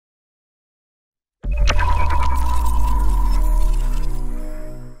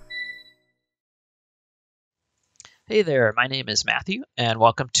Hey there, my name is Matthew, and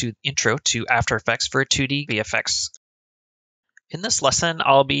welcome to Intro to After Effects for 2D VFX. In this lesson,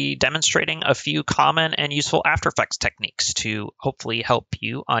 I'll be demonstrating a few common and useful After Effects techniques to hopefully help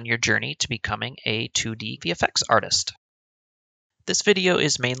you on your journey to becoming a 2D VFX artist. This video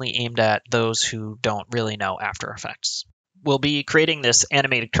is mainly aimed at those who don't really know After Effects. We'll be creating this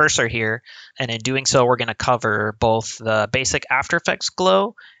animated cursor here, and in doing so, we're going to cover both the basic After Effects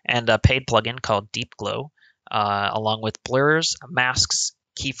glow and a paid plugin called Deep Glow, along with blurs, masks,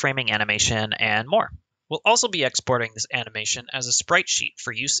 keyframing animation, and more. We'll also be exporting this animation as a sprite sheet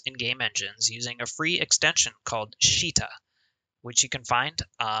for use in game engines using a free extension called Sheeta, which you can find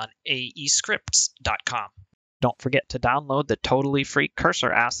on aescripts.com. Don't forget to download the totally free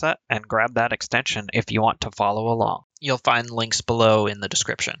cursor asset and grab that extension if you want to follow along. You'll find links below in the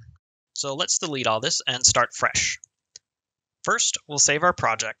description. So let's delete all this and start fresh. First, we'll save our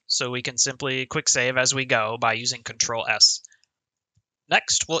project, so we can simply quick save as we go by using Ctrl+S.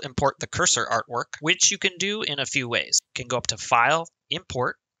 Next, we'll import the cursor artwork, which you can do in a few ways. You can go up to File,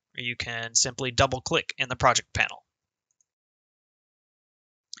 Import, or you can simply double-click in the project panel.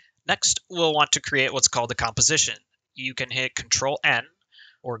 Next, we'll want to create what's called a composition. You can hit Ctrl+N,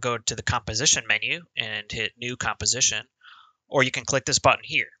 or go to the Composition menu and hit New Composition, or you can click this button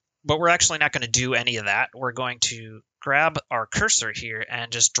here. But we're actually not going to do any of that. We're going to grab our cursor here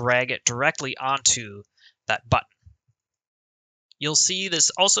and just drag it directly onto that button. You'll see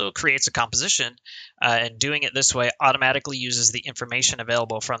this also creates a composition, and doing it this way automatically uses the information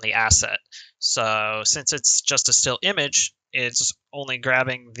available from the asset. So since it's just a still image, it's only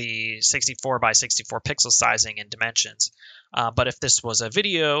grabbing the 64 by 64 pixel sizing and dimensions. But if this was a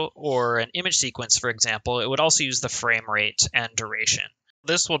video or an image sequence, for example, it would also use the frame rate and duration.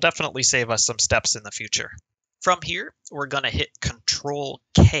 This will definitely save us some steps in the future. From here, we're going to hit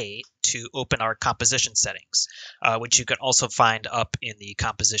Ctrl+K to open our composition settings, which you can also find up in the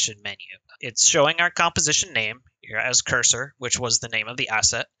composition menu. It's showing our composition name here as cursor, which was the name of the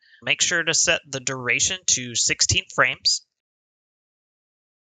asset. Make sure to set the duration to 16 frames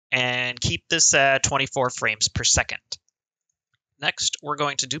and keep this at 24 frames per second. Next, we're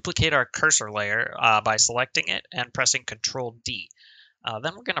going to duplicate our cursor layer by selecting it and pressing Ctrl+D.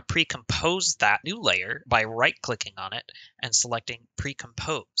 Then we're going to pre-compose that new layer by right-clicking on it and selecting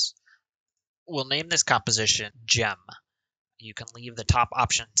Pre-compose. We'll name this composition Gem. You can leave the top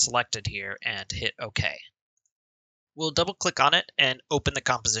option selected here and hit OK. We'll double-click on it and open the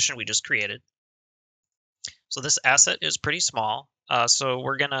composition we just created. So this asset is pretty small, so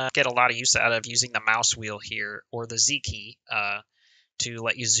we're going to get a lot of use out of using the mouse wheel here or the Z key to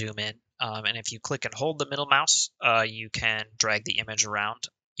let you zoom in. And if you click and hold the middle mouse, you can drag the image around.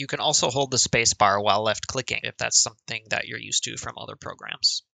 You can also hold the space bar while left clicking if that's something that you're used to from other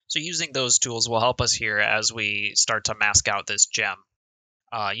programs. So using those tools will help us here as we start to mask out this gem.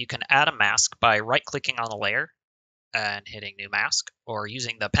 You can add a mask by right clicking on the layer and hitting new mask, or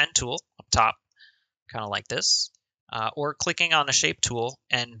using the pen tool up top, kind of like this, or clicking on the shape tool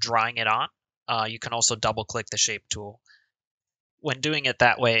and drawing it on. You can also double click the shape tool. When doing it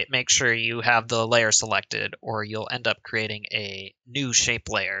that way, make sure you have the layer selected or you'll end up creating a new shape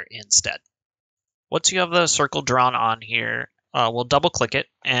layer instead. Once you have the circle drawn on here, we'll double click it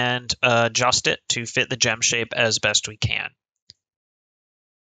and adjust it to fit the gem shape as best we can.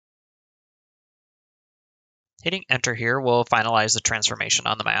 Hitting enter here will finalize the transformation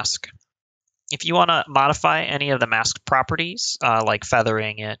on the mask. If you want to modify any of the mask properties, like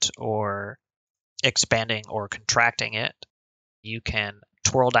feathering it or expanding or contracting it, you can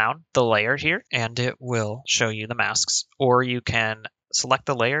twirl down the layer here and it will show you the masks, or you can select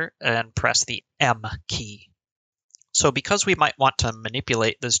the layer and press the M key. So because we might want to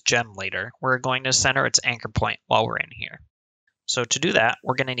manipulate this gem later, we're going to center its anchor point while we're in here. So to do that,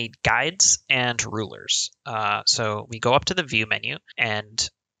 we're going to need guides and rulers. So we go up to the view menu and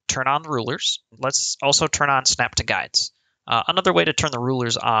turn on the rulers. Let's also turn on snap to guides. Another way to turn the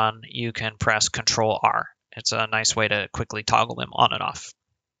rulers on, you can press Ctrl+R. It's a nice way to quickly toggle them on and off.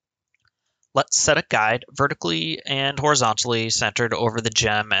 Let's set a guide vertically and horizontally centered over the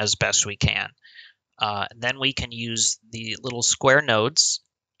gem as best we can. Then we can use the little square nodes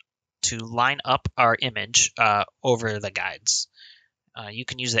to line up our image over the guides. You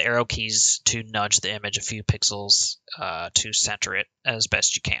can use the arrow keys to nudge the image a few pixels to center it as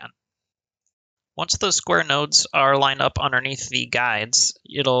best you can. Once the square nodes are lined up underneath the guides,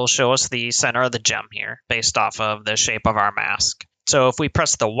 it'll show us the center of the gem here based off of the shape of our mask. So if we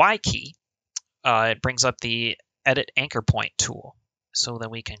press the Y key, it brings up the Edit Anchor Point tool. So then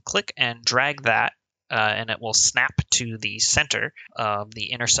we can click and drag that, and it will snap to the center of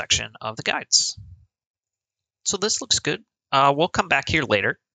the intersection of the guides. So this looks good. We'll come back here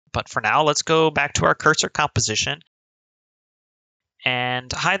later, but for now, let's go back to our cursor composition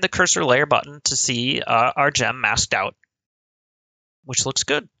and hide the cursor layer button to see our gem masked out, which looks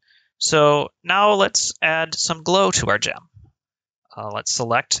good. So now let's add some glow to our gem. Let's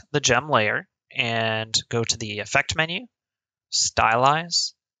select the gem layer and go to the Effect menu,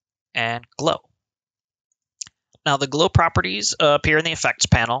 Stylize, and Glow. Now the glow properties appear in the Effects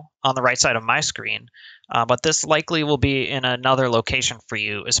panel on the right side of my screen, but this likely will be in another location for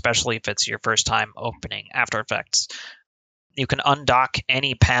you, especially if it's your first time opening After Effects. You can undock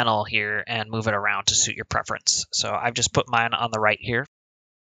any panel here and move it around to suit your preference. So I've just put mine on the right here.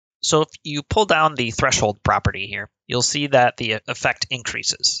 So if you pull down the threshold property here, you'll see that the effect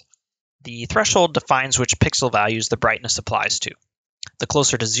increases. The threshold defines which pixel values the brightness applies to. The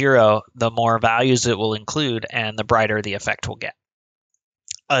closer to 0, the more values it will include and the brighter the effect will get.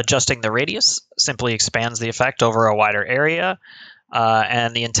 Adjusting the radius simply expands the effect over a wider area,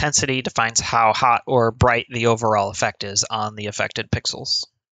 and the intensity defines how hot or bright the overall effect is on the affected pixels.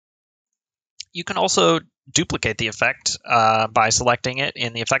 You can also duplicate the effect by selecting it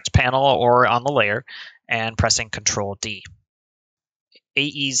in the Effects panel or on the layer and pressing Ctrl-D.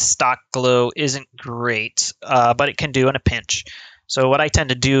 AE's stock glow isn't great, but it can do in a pinch. So what I tend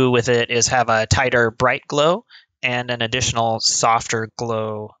to do with it is have a tighter bright glow and an additional softer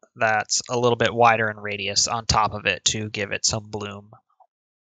glow that's a little bit wider in radius on top of it to give it some bloom.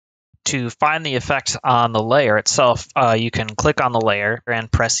 To find the effect on the layer itself, you can click on the layer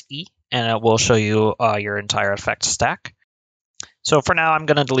and press E, and it will show you your entire effect stack. So for now, I'm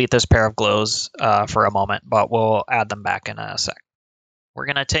going to delete this pair of glows for a moment, but we'll add them back in a sec. We're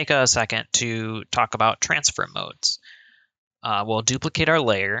going to take a second to talk about transfer modes. We'll duplicate our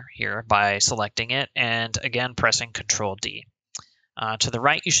layer here by selecting it and again pressing Ctrl-D. To the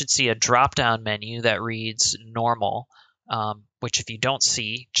right, you should see a drop-down menu that reads Normal, which if you don't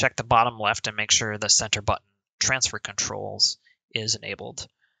see, check the bottom left and make sure the center button, Transfer Controls, is enabled.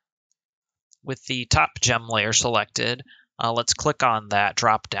 With the top gem layer selected, let's click on that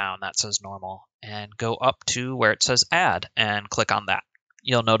drop-down that says Normal and go up to where it says Add and click on that.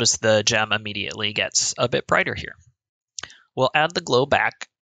 You'll notice the gem immediately gets a bit brighter here. We'll add the glow back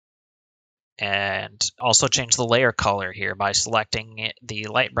and also change the layer color here by selecting the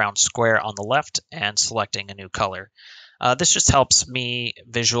light brown square on the left and selecting a new color. This just helps me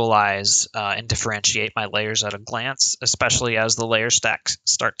visualize and differentiate my layers at a glance, especially as the layer stacks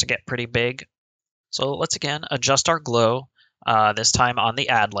start to get pretty big. So let's again adjust our glow, this time on the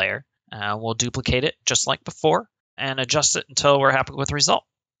add layer. We'll duplicate it just like before and adjust it until we're happy with the result.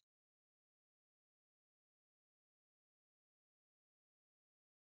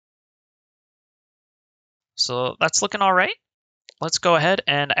 So that's looking all right. Let's go ahead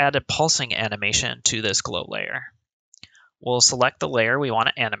and add a pulsing animation to this glow layer. We'll select the layer we want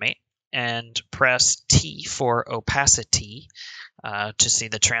to animate and press T for opacity to see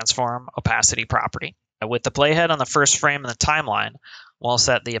the transform opacity property. With the playhead on the first frame in the timeline, we'll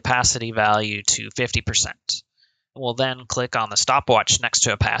set the opacity value to 50%. We'll then click on the stopwatch next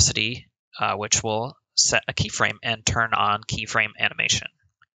to opacity, which will set a keyframe and turn on keyframe animation.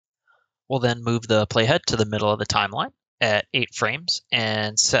 We'll then move the playhead to the middle of the timeline at 8 frames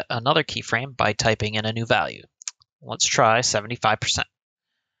and set another keyframe by typing in a new value. Let's try 75%.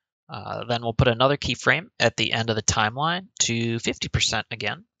 Then we'll put another keyframe at the end of the timeline to 50%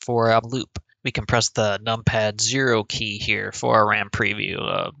 again for a loop. We can press the numpad 0 key here for a RAM preview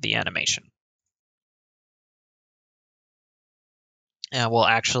of the animation. And we'll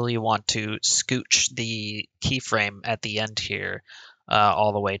actually want to scooch the keyframe at the end here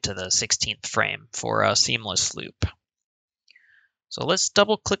all the way to the 16th frame for a seamless loop. So let's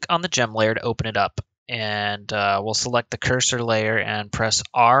double click on the gem layer to open it up, and we'll select the cursor layer and press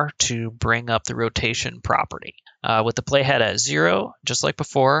R to bring up the rotation property. With the playhead at 0, just like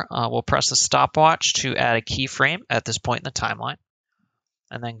before, we'll press the stopwatch to add a keyframe at this point in the timeline,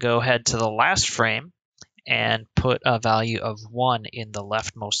 and then go ahead to the last frame and put a value of 1 in the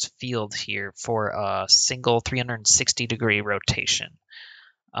leftmost field here for a single 360-degree rotation.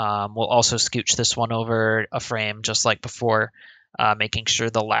 We'll also scooch this one over a frame just like before, making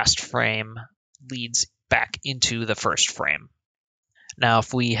sure the last frame leads back into the first frame. Now,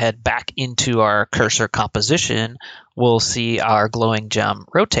 if we head back into our cursor composition, we'll see our glowing gem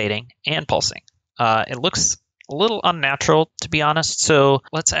rotating and pulsing. It looks a little unnatural, to be honest, so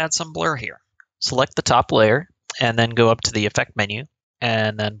let's add some blur here. Select the top layer and then go up to the Effect menu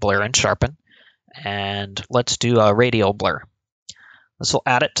and then Blur and Sharpen. And let's do a Radial Blur. This will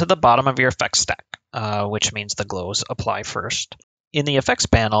add it to the bottom of your effects stack, which means the glows apply first. In the Effects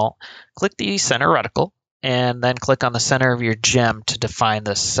panel, click the center reticle and then click on the center of your gem to define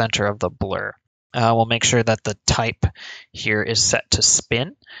the center of the blur. We'll make sure that the type here is set to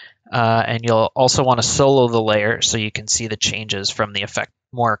spin, and you'll also want to solo the layer so you can see the changes from the effect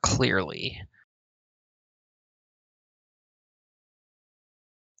more clearly.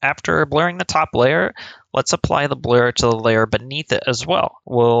 After blurring the top layer, let's apply the blur to the layer beneath it as well.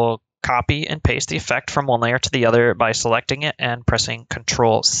 We'll copy and paste the effect from one layer to the other by selecting it and pressing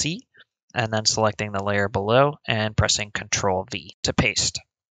Ctrl-C, and then selecting the layer below and pressing Ctrl-V to paste.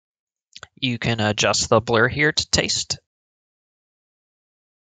 You can adjust the blur here to taste,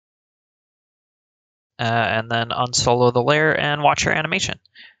 and then unsolo the layer and watch your animation.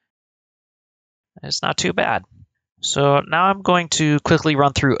 It's not too bad. So now I'm going to quickly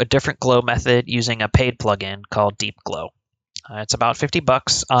run through a different glow method using a paid plugin called Deep Glow. It's about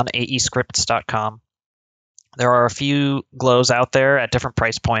 $50 on aescripts.com. There are a few glows out there at different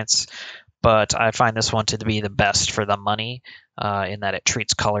price points, but I find this one to be the best for the money in that it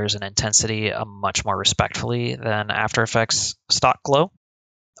treats colors and intensity much more respectfully than After Effects stock glow.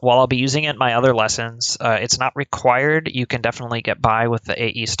 While I'll be using it in my other lessons, it's not required. You can definitely get by with the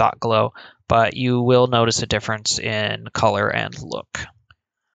AE stock glow, but you will notice a difference in color and look.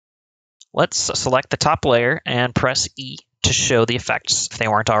 Let's select the top layer and press E to show the effects if they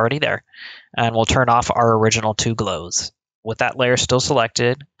weren't already there, and we'll turn off our original two glows. With that layer still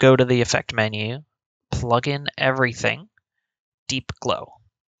selected, go to the Effect menu, plug in Everything, Deep Glow.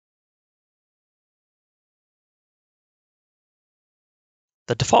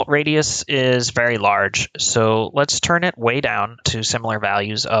 The default radius is very large, so let's turn it way down to similar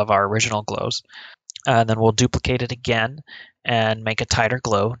values of our original glows. And then we'll duplicate it again and make a tighter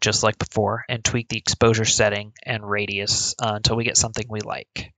glow just like before, and tweak the exposure setting and radius until we get something we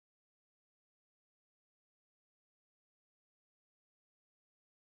like.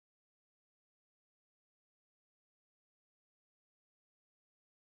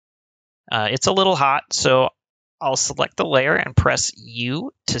 It's a little hot, so I'll select the layer and press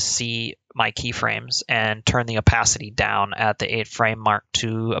U to see my keyframes and turn the opacity down at the 8 frame mark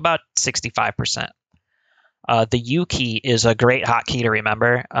to about 65%. The U key is a great hotkey to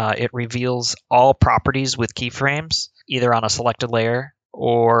remember. It reveals all properties with keyframes, either on a selected layer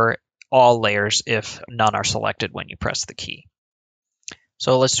or all layers if none are selected when you press the key.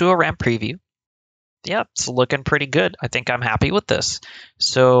 So let's do a ramp preview. Yep, it's looking pretty good. I think I'm happy with this.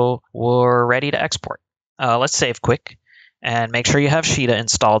 So we're ready to export. Let's save quick and make sure you have Sheeta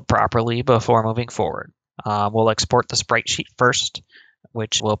installed properly before moving forward. We'll export the sprite sheet first,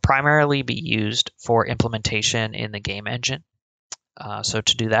 which will primarily be used for implementation in the game engine. So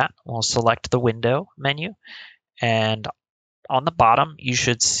to do that, we'll select the window menu, and on the bottom you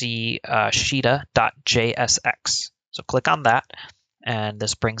should see Sheeta.jsx. So click on that, and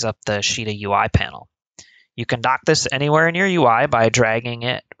this brings up the Sheeta UI panel. You can dock this anywhere in your UI by dragging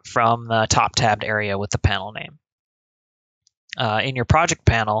it from the top tabbed area with the panel name. In your project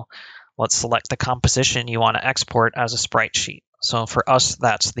panel, let's select the composition you want to export as a sprite sheet. So for us,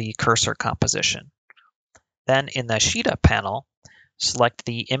 that's the cursor composition. Then in the Sheeta panel, select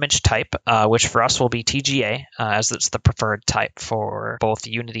the image type, which for us will be TGA, as it's the preferred type for both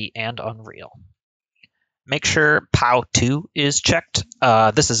Unity and Unreal. Make sure POW2 is checked.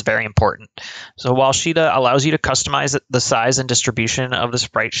 This is very important. So while Sheeta allows you to customize the size and distribution of the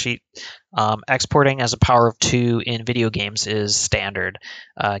sprite sheet, exporting as a power of 2 in video games is standard.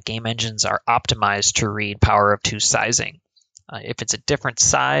 Game engines are optimized to read power of 2 sizing. If it's a different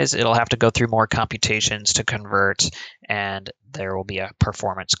size, it'll have to go through more computations to convert, and there will be a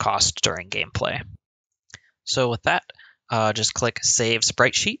performance cost during gameplay. So with that, just click Save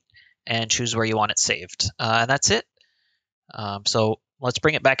Sprite Sheet and choose where you want it saved. And that's it. So let's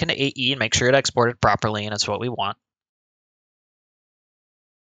bring it back into AE and make sure it exported properly, and it's what we want.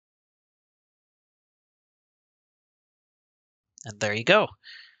 And there you go.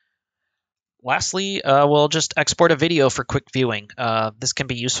 Lastly, we'll just export a video for quick viewing. This can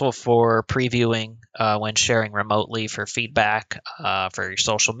be useful for previewing when sharing remotely for feedback, for your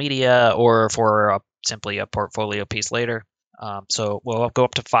social media, or for simply a portfolio piece later. So we'll go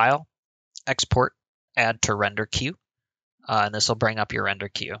up to File, Export, Add to Render Queue, and this will bring up your render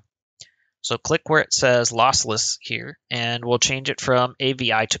queue. So click where it says Lossless here, and we'll change it from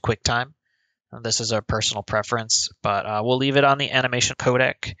AVI to QuickTime. This is a personal preference, but we'll leave it on the animation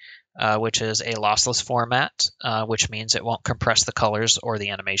codec, which is a lossless format, which means it won't compress the colors or the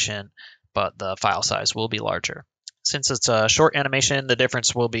animation, but the file size will be larger. Since it's a short animation, the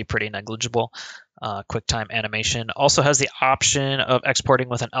difference will be pretty negligible. QuickTime animation also has the option of exporting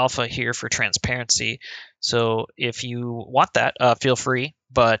with an alpha here for transparency. So if you want that, feel free.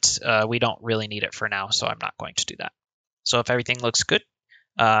 but we don't really need it for now, so I'm not going to do that. So if everything looks good,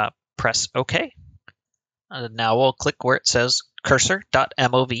 press OK. Now we'll click where it says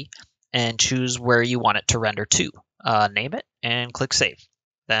cursor.mov and choose where you want it to render to. Name it and click Save.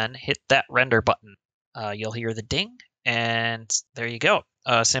 Then hit that render button. You'll hear the ding, and there you go.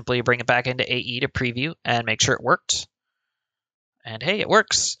 Simply bring it back into AE to preview and make sure it worked. And hey, it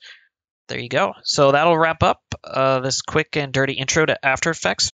works. There you go. So that'll wrap up this quick and dirty intro to After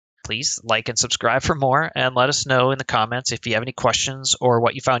Effects. Please like and subscribe for more, and let us know in the comments if you have any questions or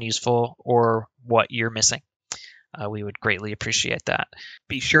what you found useful or what you're missing. We would greatly appreciate that.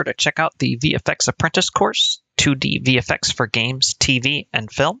 Be sure to check out the VFX Apprentice course, 2D VFX for games, TV,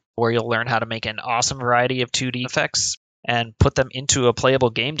 and film, where you'll learn how to make an awesome variety of 2D effects and put them into a playable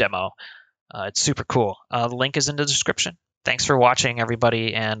game demo. It's super cool. The link is in the description. Thanks for watching,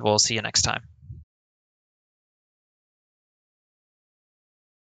 everybody, and we'll see you next time.